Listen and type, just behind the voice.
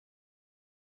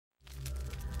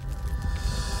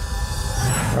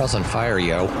Girl's on fire,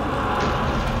 yo.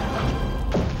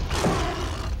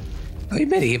 Oh, you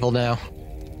medieval now.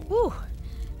 Ooh,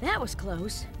 that was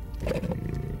close.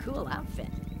 Cool outfit.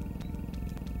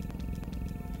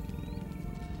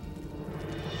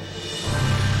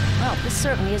 Well, this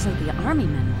certainly isn't the army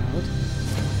men world.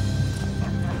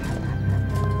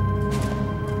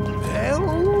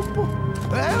 Help!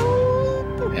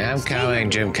 Help! Yeah, I'm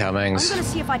coming, Jim Cummings. I'm gonna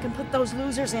see if I can put those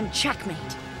losers in checkmate.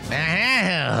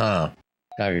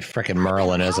 Gotta be frickin'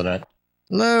 Merlin, isn't it?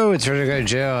 Hello, it's Richard Go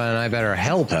Joe, and I better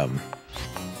help him.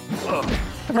 I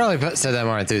probably said that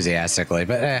more enthusiastically,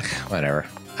 but whatever.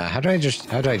 How do I just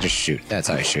shoot? That's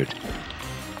how I shoot.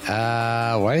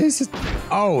 Why is it?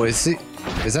 Oh, is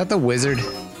that the wizard?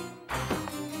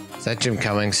 Is that Jim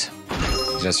Cummings?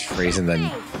 Just freezing the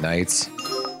knights.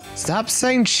 Stop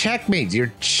saying checkmate.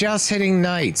 You're just hitting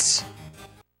knights.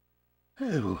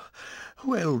 Oh,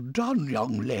 well done,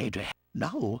 young lady.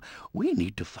 Now we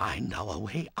need to find our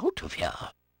way out of here.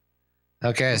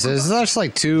 Okay, so there's just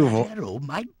like two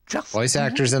voice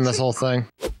actors in this whole thing.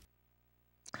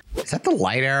 Is that the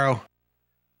light arrow?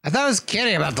 I thought I was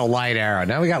kidding about the light arrow.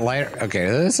 Now we got light. Okay,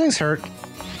 this thing's hurt.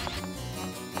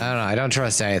 I don't know. I don't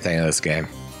trust anything in this game.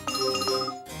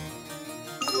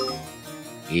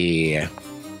 Yeah.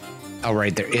 Oh,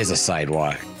 right. There is a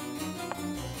sidewalk.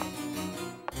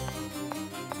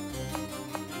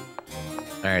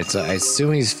 Alright, so I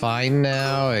assume he's fine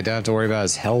now. I don't have to worry about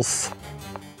his health.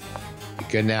 You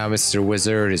good now, Mr.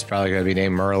 Wizard? He's probably going to be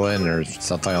named Merlin or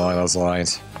something along those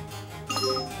lines.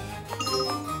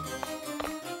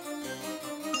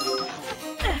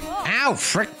 Ow!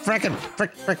 Frick!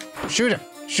 Shoot him!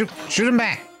 Shoot him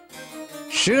back!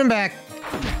 Shoot him back!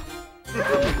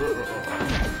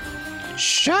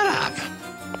 Shut up!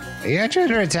 Are you actually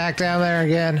under attack down there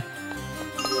again?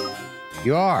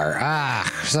 You are. Ah,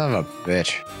 son of a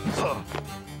bitch.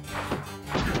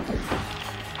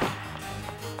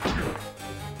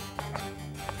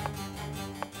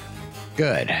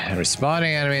 Good.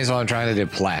 Responding enemies while I'm trying to do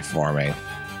platforming.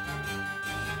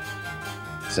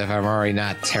 As if I'm already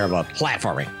not terrible at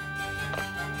platforming.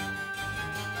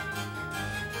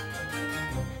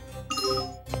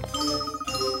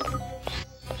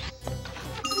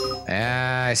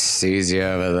 Ah, I sees you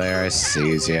over there. I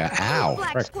sees you. Ow.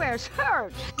 Black squares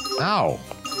hurt. Ow.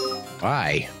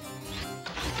 Why?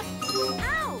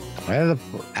 Ow. Where the...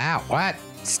 Ow. What?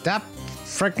 Stop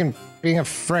frickin' being a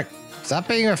frick. Stop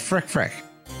being a frick.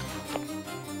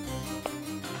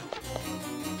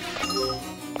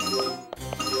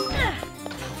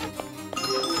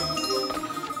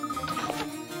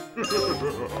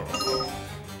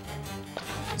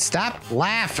 Stop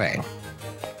laughing.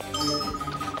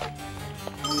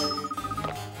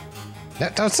 No,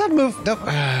 don't stop moving. Don't.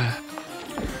 Alright,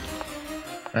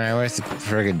 where's the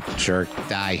friggin' jerk?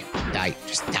 Die.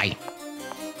 Just die.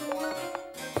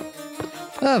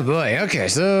 Oh boy, okay,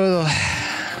 so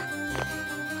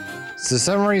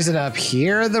some reason up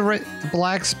here the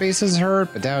black spaces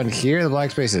hurt, but down here the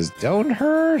black spaces don't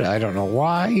hurt? I don't know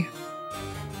why.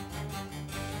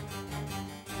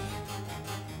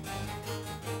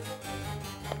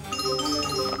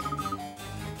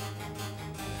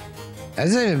 That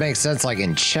doesn't even make sense like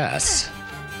in chess.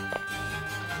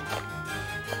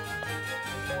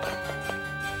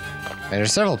 And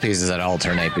there's several pieces that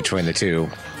alternate between the two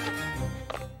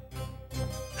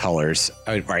colors.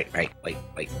 Oh, right.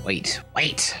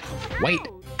 Wait.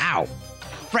 Ow.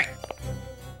 Frick.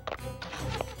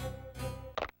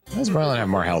 Why does Merlin have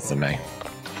more health than me?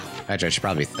 Actually, I should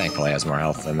probably be thankful he has more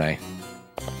health than me.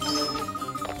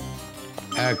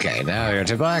 Okay, now I go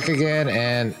to black again,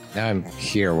 and now I'm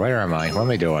here. Where am I? What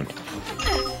am I doing?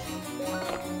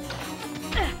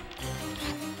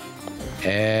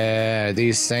 Are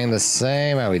these staying the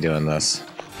same? How are we doing this?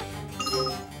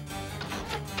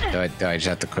 Do I just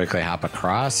have to quickly hop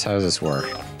across? How does this work?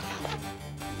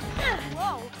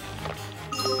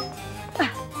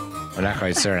 I'm not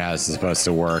quite certain how this is supposed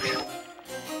to work.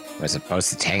 Am I supposed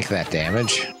to tank that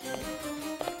damage?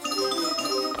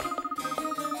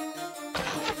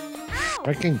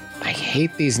 Freaking, I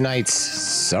hate these knights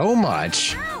so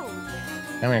much.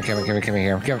 Come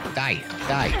here. Die.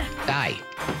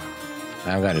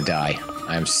 I'm gonna die.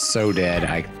 I'm so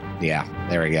dead. Yeah,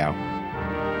 there we go.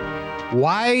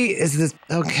 Why is this?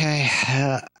 Okay.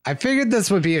 I figured this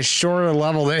would be a shorter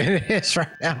level than it is right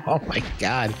now. Oh my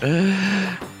god.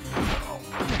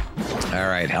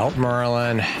 Alright, help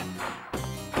Merlin.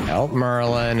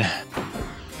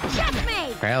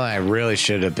 Checkmate! Apparently I really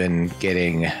should have been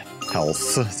getting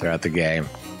health throughout the game.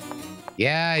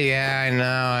 Yeah,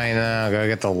 I know. Go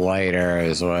get the light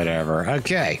arrows, whatever.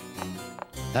 Okay.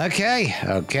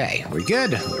 We're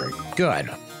good.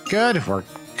 good? We're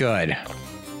good.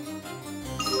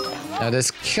 Now,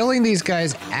 does killing these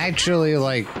guys actually,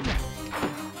 like,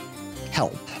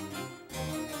 help?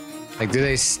 Like, do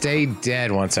they stay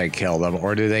dead once I kill them,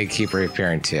 or do they keep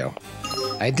reappearing too?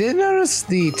 I did notice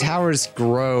the towers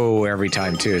grow every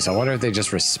time too, so I wonder if they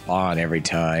just respawn every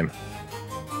time.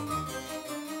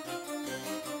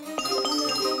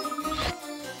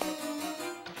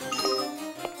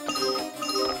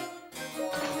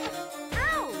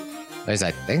 At least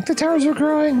I think the towers were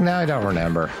growing? No, I don't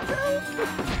remember.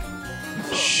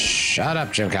 Shut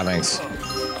up, Jim Cummings.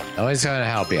 Nobody's gonna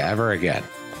help you ever again.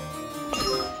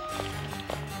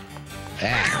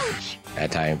 Ah,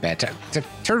 bad time, bad time.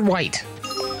 Turn white.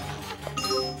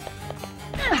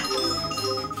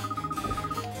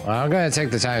 Well, I'm gonna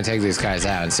take the time to take these guys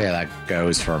out and see how that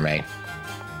goes for me.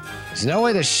 There's no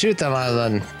way to shoot them other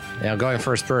than, you know, going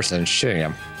first person and shooting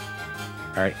them.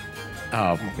 All right.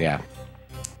 Oh, yeah.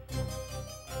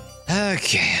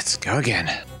 Okay, let's go again.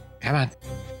 Come on.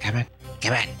 Come on.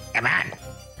 Come on. Come on.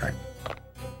 All right.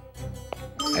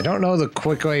 I don't know the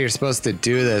quick way you're supposed to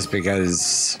do this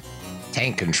because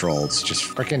tank controls. Just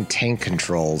freaking tank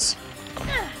controls.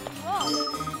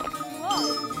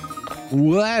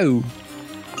 Whoa.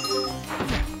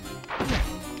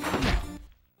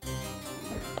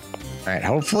 Alright,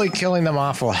 hopefully killing them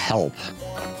off will help.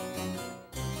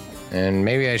 And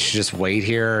maybe I should just wait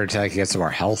here until I can get some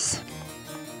more health.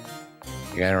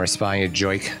 You gotta respond, you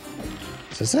joik.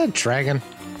 So is that a dragon?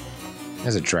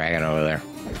 There's a dragon over there.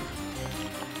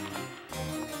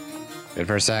 Good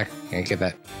for a sec. Can't get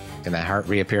that. Can that heart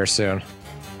reappear soon?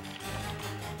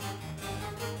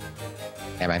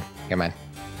 Come on, come on.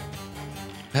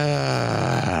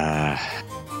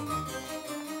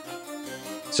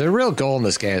 So the real goal in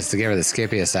this game is to give her the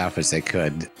skippiest outfits they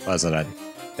could, wasn't it?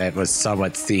 That was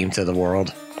somewhat themed to the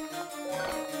world.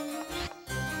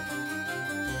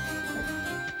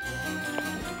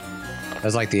 That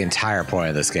was like the entire point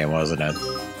of this game, wasn't it?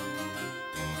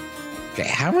 Okay,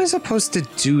 how am I supposed to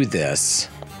do this?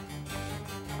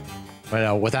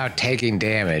 Well, without taking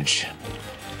damage.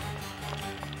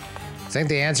 I think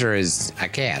the answer is I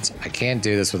can't. I can't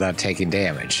do this without taking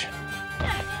damage.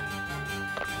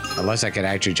 Unless I could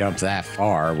actually jump that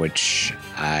far, which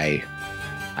I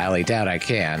highly doubt I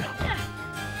can.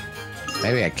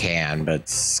 Maybe I can, but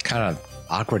it's kind of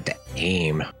awkward to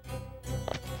aim.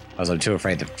 I'm too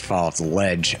afraid to fall off the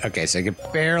ledge. Okay, so I could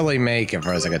barely make it,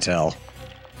 far as I could tell.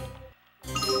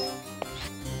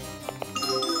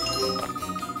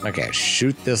 Okay,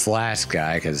 shoot this last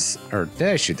guy, because... Or did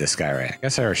I shoot this guy right? I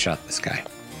guess I already shot this guy.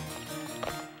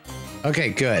 Okay,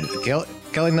 good.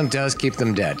 Killing them does keep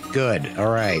them dead. Good.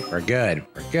 Alright, we're good.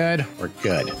 We're good. We're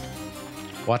good.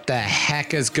 What the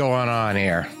heck is going on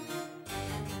here?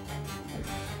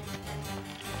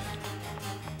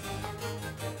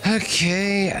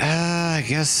 Okay, I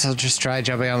guess I'll just try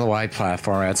jumping on the wide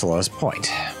platform at the lowest point.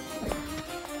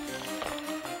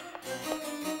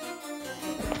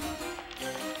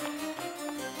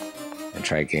 And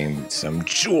try getting some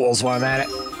jewels while I'm at it.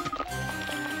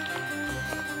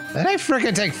 Did I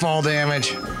frickin' take fall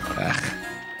damage? Ugh.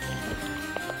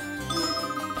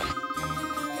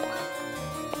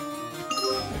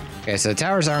 Okay, so the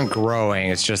towers aren't growing,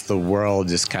 it's just the world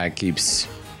just kind of keeps...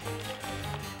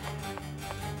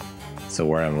 So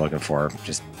word I'm looking for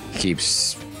just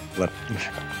keeps loading,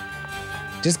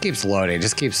 just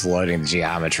keeps loading the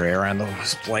geometry around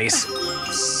this place.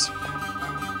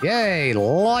 Yay,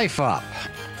 life up.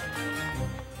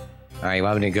 All right, you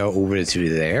want me to go over to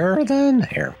there then?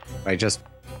 Here, I think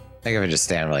if I just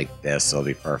stand like this, it'll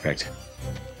be perfect.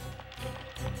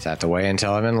 Just have to wait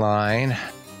until I'm in line.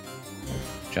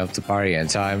 Jump the party in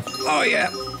time. Oh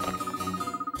yeah.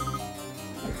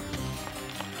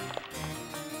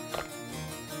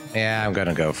 Yeah, I'm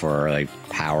gonna go for like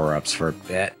power-ups for a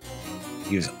bit.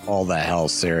 Use all the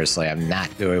health, seriously. I'm not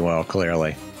doing well,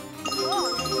 clearly.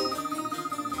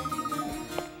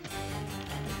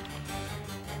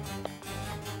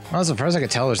 Well, as far as I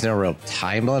could tell, there's no real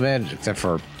time limit, except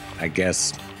for, I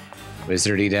guess,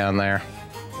 Wizardy down there.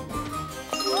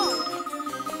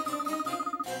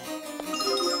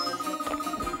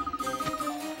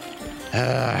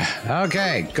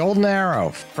 Okay, golden arrow.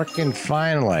 Frickin'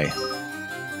 finally.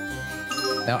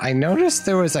 Now, I noticed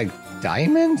there was, like,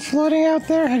 diamond floating out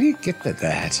there. How do you get to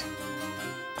that?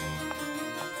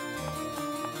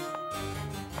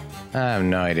 I have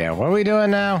no idea. What are we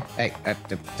doing now? Hey,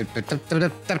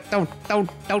 don't.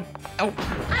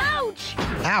 Ouch!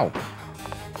 Ow.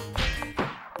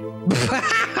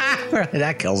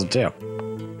 That kills him, too.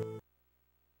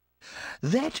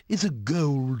 That is a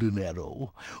golden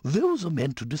arrow. Those are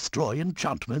meant to destroy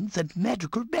enchantments and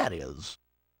magical barriers.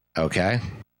 Okay.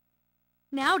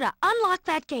 Now to unlock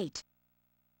that gate.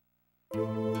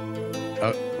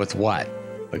 Oh, with what?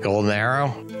 The golden arrow?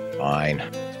 Fine.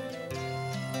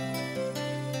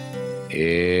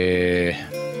 I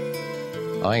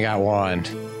only got one.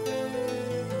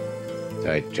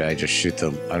 Did I just shoot the...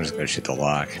 I'm just gonna shoot the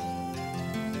lock.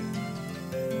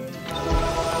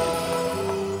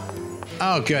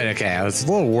 Oh, good. Okay, I was a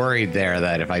little worried there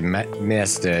that if I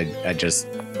missed it, I'd just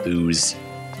lose.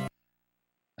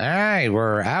 All right,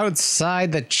 we're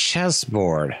outside the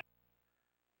chessboard.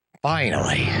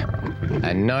 Finally. I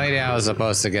had no idea I was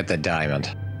supposed to get the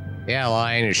diamond. Yeah,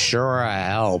 Lion, you sure a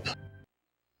help.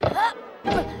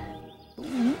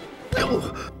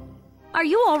 Are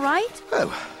you all right?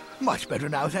 Oh, much better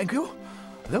now, thank you.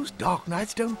 Those dark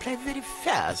knights don't play very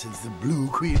fair since the Blue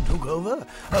Queen took over.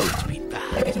 Oh, it's been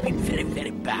bad. It's been very,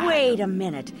 very bad. Wait a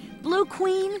minute. Blue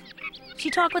Queen? She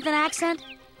talk with an accent?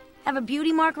 Have a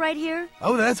beauty mark right here?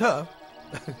 Oh, that's her.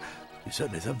 She's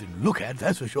certainly something to look at,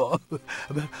 that's for sure.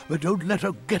 But don't let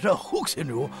her get her hooks in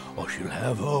you, or she'll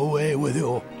have her way with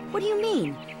you. What do you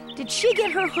mean? Did she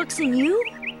get her hooks in you?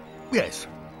 Yes,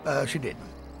 she did.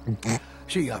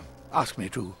 She asked me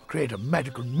to create a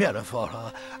magical mirror for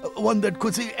her, one that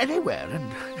could see anywhere,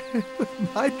 and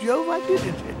by Jove, I did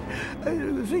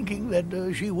it. Thinking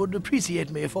that she would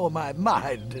appreciate me for my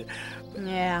mind.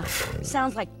 Yeah,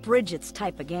 sounds like Bridget's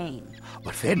type of game.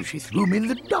 But then she threw me in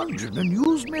the dungeon and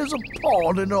used me as a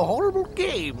pawn in her horrible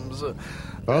games.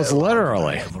 Well,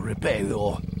 literally. I'll never repay you. Do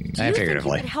you think you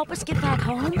figuratively. could help us get back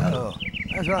home? Oh,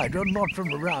 that's right. You're not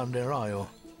from around here, are you?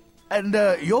 And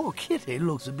your kitty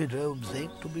looks a bit homesick,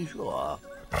 to be sure.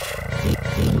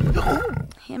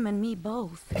 Him and me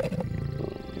both.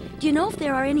 Do you know if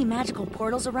there are any magical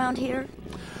portals around here?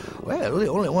 Well, the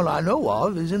only one I know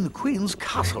of is in the Queen's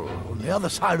castle, on the other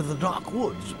side of the dark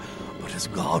woods. But it's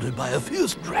guarded by a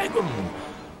fierce dragon.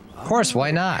 Of course, why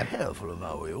not? Careful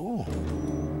about you.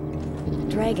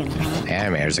 Dragon, huh?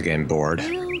 Animators are getting bored.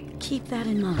 We'll keep that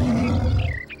in mind.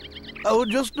 Oh,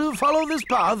 just follow this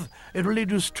path. It'll lead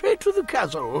you straight to the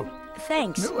castle.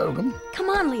 Thanks. You're welcome. Come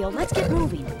on, Leo, let's get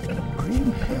moving.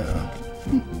 Green hair.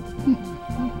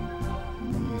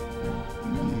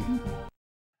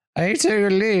 I hate to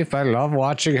leave. I love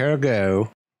watching her go.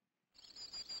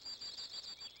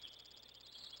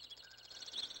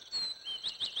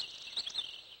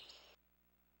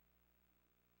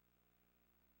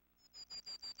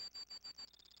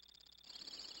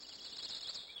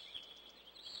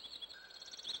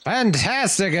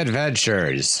 Fantastic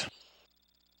adventures.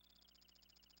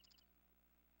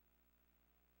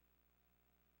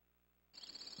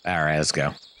 All right, let's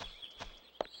go.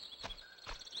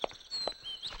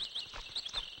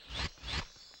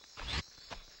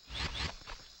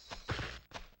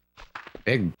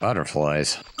 Big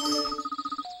butterflies.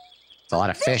 It's a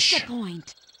lot of fish. That's the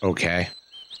point. Okay.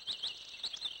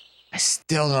 I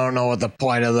still don't know what the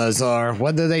point of those are.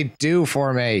 What do they do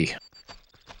for me?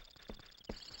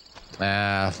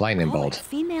 Lightning Call it bolt.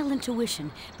 female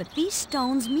intuition, but these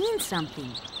stones mean something.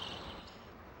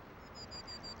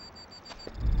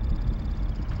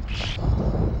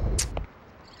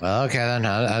 Well, okay then.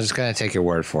 I'm just gonna take your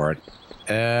word for it.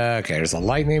 Okay, there's a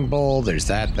lightning bolt. There's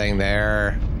that thing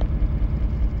there.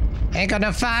 Ain't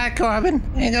gonna fire, Corbin.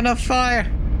 Ain't gonna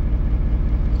fire.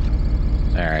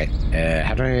 All right.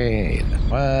 How do I?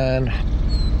 One.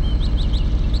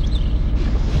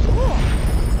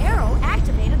 Cool. Arrow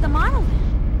activated the monolith.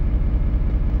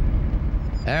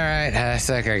 All right. I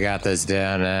think I got this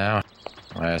down now.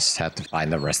 I just have to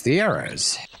find the rest of the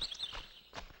arrows.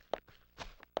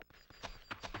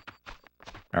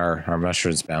 Our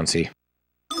mushroom's bouncy.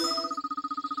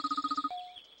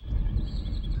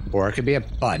 Or it could be a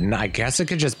button. I guess it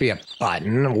could just be a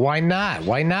button. Why not?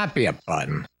 Why not be a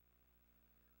button?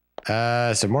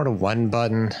 Is there more than one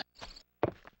button?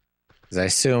 Because I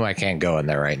assume I can't go in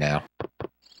there right now.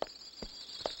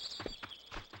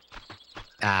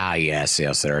 Ah, yes,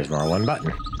 there is more than one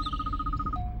button.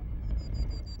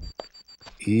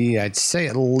 Yeah, I'd say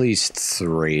at least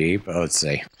 3, but let's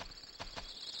see.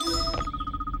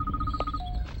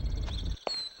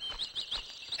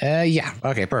 Yeah,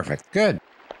 okay, perfect. Good.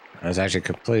 I was actually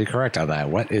completely correct on that.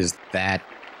 What is that?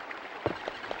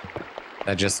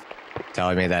 That just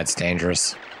telling me that's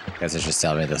dangerous? I guess it's just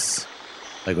telling me this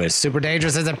liquid is super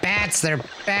dangerous. It's a bats. They're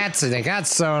bats and they got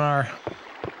sonar.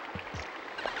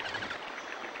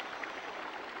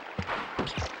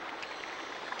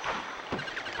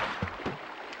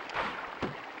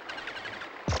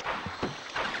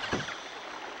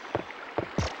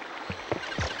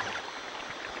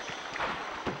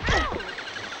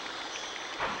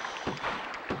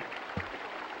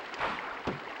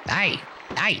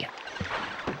 Die!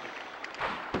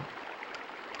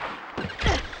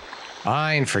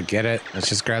 Fine, forget it. Let's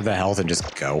just grab the health and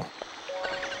just go.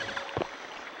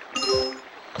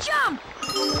 Jump!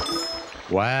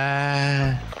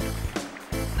 What?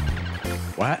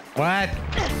 What? What?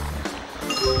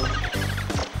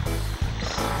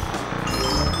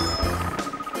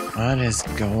 What is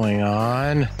going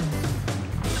on?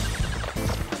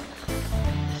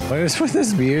 What is with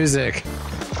this music?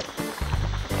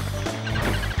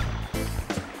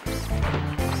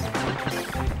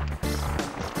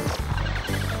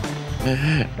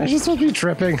 I just will be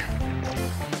tripping.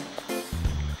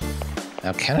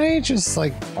 Now, can I just,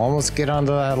 like, almost get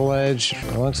onto that ledge?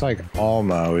 It looks like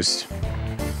almost.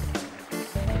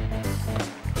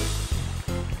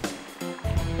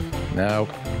 Nope.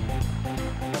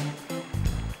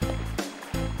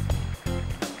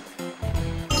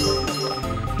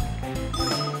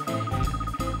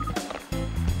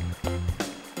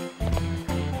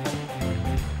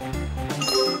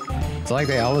 It's like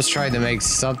they always tried to make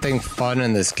something fun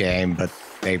in this game, but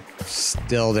they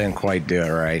still didn't quite do it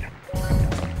right.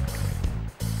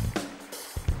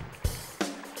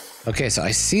 Okay, so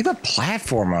I see the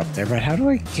platform up there, but how do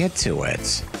I get to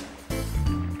it?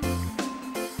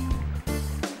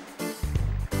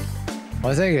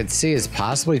 One thing I could see is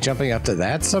possibly jumping up to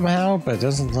that somehow, but it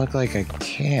doesn't look like I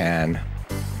can.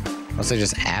 Unless I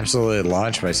just absolutely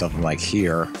launch myself from, like,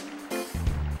 here.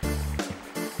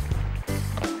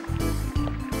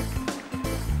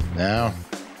 No.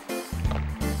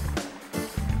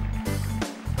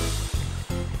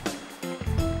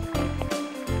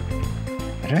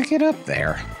 How did I get up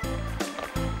there?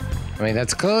 I mean,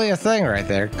 that's clearly a thing right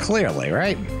there. Clearly,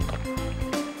 right?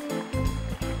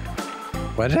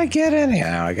 What did I get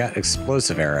anyhow? I got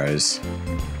explosive arrows.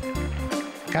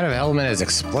 What kind of element is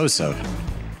explosive?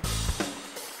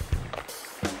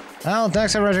 Well,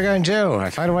 next time Roger going Joe. If I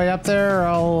find a way up there,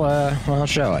 I'll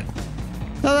show it.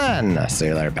 So then, see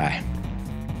you later. Bye.